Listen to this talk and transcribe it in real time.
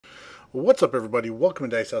What's up, everybody? Welcome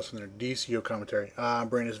to Dice House and their DCUO commentary. I'm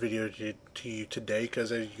bringing this video to you today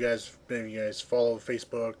because as maybe you guys follow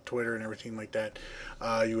Facebook, Twitter, and everything like that,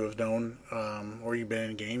 you have known, or you've been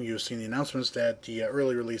in game, you've seen the announcements that the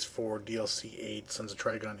early release for DLC 8 Sons of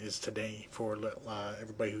Trigon is today for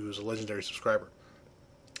everybody who's a Legendary subscriber.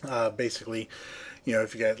 Basically,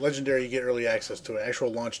 if you get Legendary, you get early access to it.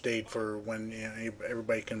 Actual launch date for when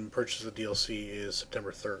everybody can purchase the DLC is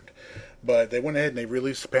September 3rd. But they went ahead and they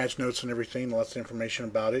released the patch notes and everything, lots of information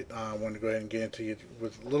about it. I wanted to go ahead and get into it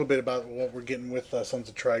with a little bit about what we're getting with Sons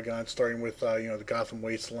of Trigon, starting with the Gotham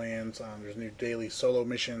Wastelands. There's new daily solo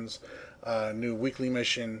missions, new weekly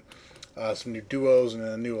mission, some new duos, and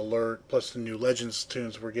a new alert, plus the new Legends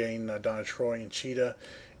tunes we're getting, Donna Troy and Cheetah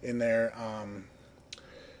in there.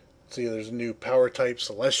 See, there's a new power type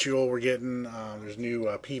Celestial we're getting. There's new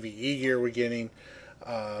PvE gear we're getting,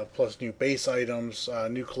 plus new base items,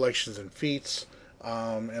 new collections and feats,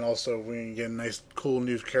 and also we get a nice, cool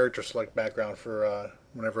new character select background for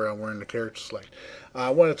whenever I'm wearing the character select. I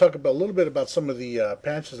want to talk a little bit about some of the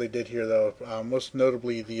patches they did here, though. Most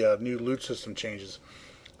notably, the new loot system changes,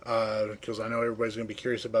 because I know everybody's going to be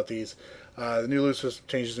curious about these. The new loot system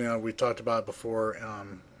changes, we talked about it before.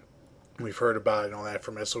 We've heard about it and all that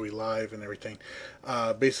from SOE Live and everything.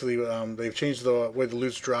 Basically, they've changed the way the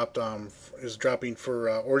loot's dropped. Is dropping for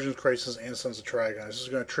Origins Crisis and Sons of Trigon. This is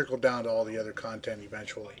going to trickle down to all the other content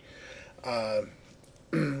eventually. But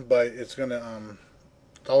it's going to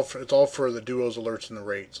it's all for the duos, alerts, and the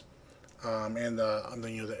raids, and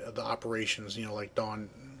the operations. Like Dawn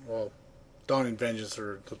and Vengeance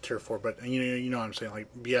are the tier 4. But you know what I'm saying, like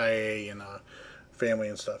BIA and family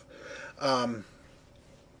and stuff.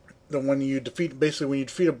 When you defeat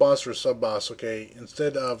a boss or a sub boss, okay,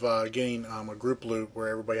 instead of getting a group loot where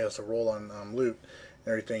everybody has to roll on loot and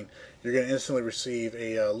everything, you're going to instantly receive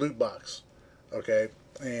a loot box, okay,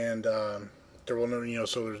 and there will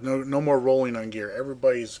so there's no more rolling on gear.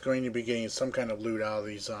 Everybody's going to be getting some kind of loot out of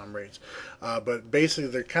these raids, but basically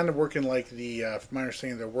they're kind of working like from my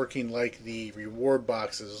understanding, they're working like the reward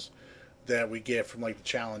boxes that we get from like the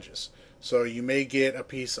challenges. So you may get a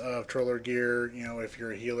piece of troller gear, if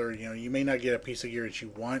you're a healer, you may not get a piece of gear that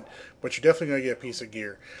you want, but you're definitely going to get a piece of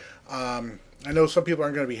gear. I know some people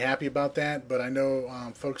aren't going to be happy about that, but I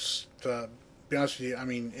know folks, to be honest with you, I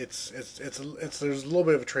mean, there's a little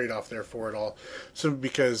bit of a trade-off there for it all. So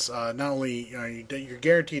because not only you're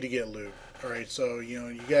guaranteed to get loot, all right, so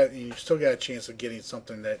you still got a chance of getting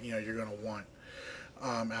something that you're going to want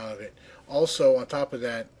out of it. Also, on top of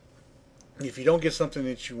that, if you don't get something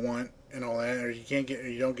that you want and all that, or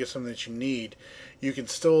you don't get something that you need, you can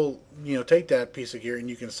still take that piece of gear and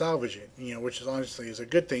you can salvage it, which is honestly is a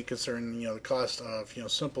good thing concerning the cost of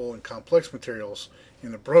simple and complex materials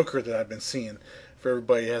in the broker that I've been seeing for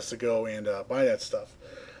everybody has to go and buy that stuff.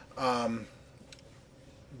 But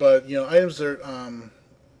items that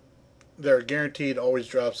are guaranteed always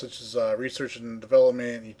drop, such as research and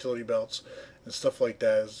development, utility belts, and stuff like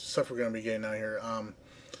that. Is stuff we're going to be getting out here.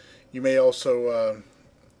 You may also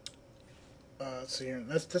let's see here.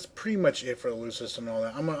 That's pretty much it for the loot system and all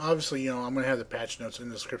that. I'm gonna have the patch notes in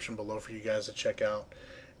the description below for you guys to check out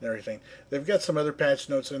and everything. They've got some other patch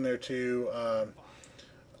notes in there too.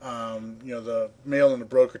 The mail and the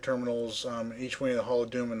broker terminals, each way in the Hall of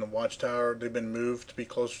Doom and the Watchtower, they've been moved to be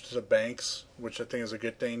closer to the banks, which I think is a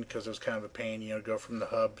good thing because it was kind of a pain, go from the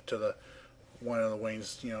hub to the one of the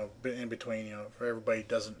wings, in between, for everybody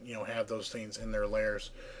doesn't, have those things in their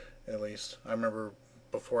lairs. At least I remember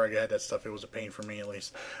before I had that stuff, it was a pain for me at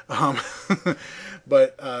least.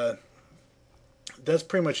 But that's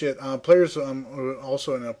pretty much it. Players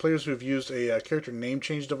players who've used a character name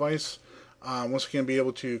change device once again be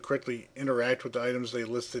able to correctly interact with the items they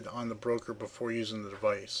listed on the broker before using the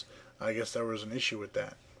device. I guess there was an issue with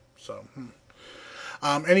that. So.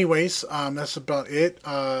 Anyways, that's about it.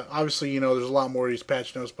 Obviously, there's a lot more of these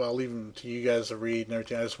patch notes, but I'll leave them to you guys to read and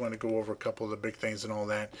everything. I just want to go over a couple of the big things and all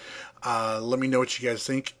that. Let me know what you guys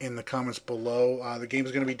think in the comments below. The game's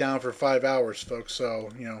going to be down for 5 hours, folks, so,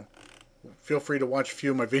 feel free to watch a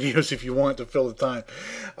few of my videos if you want to fill the time.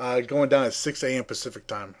 Going down at 6 a.m. Pacific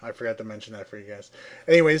time. I forgot to mention that for you guys.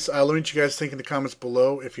 Anyways, let me know what you guys think in the comments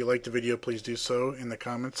below. If you liked the video, please do so in the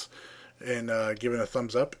comments. And give it a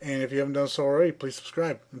thumbs up. And if you haven't done so already, please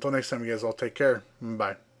subscribe. Until next time, you guys all take care.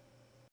 Bye.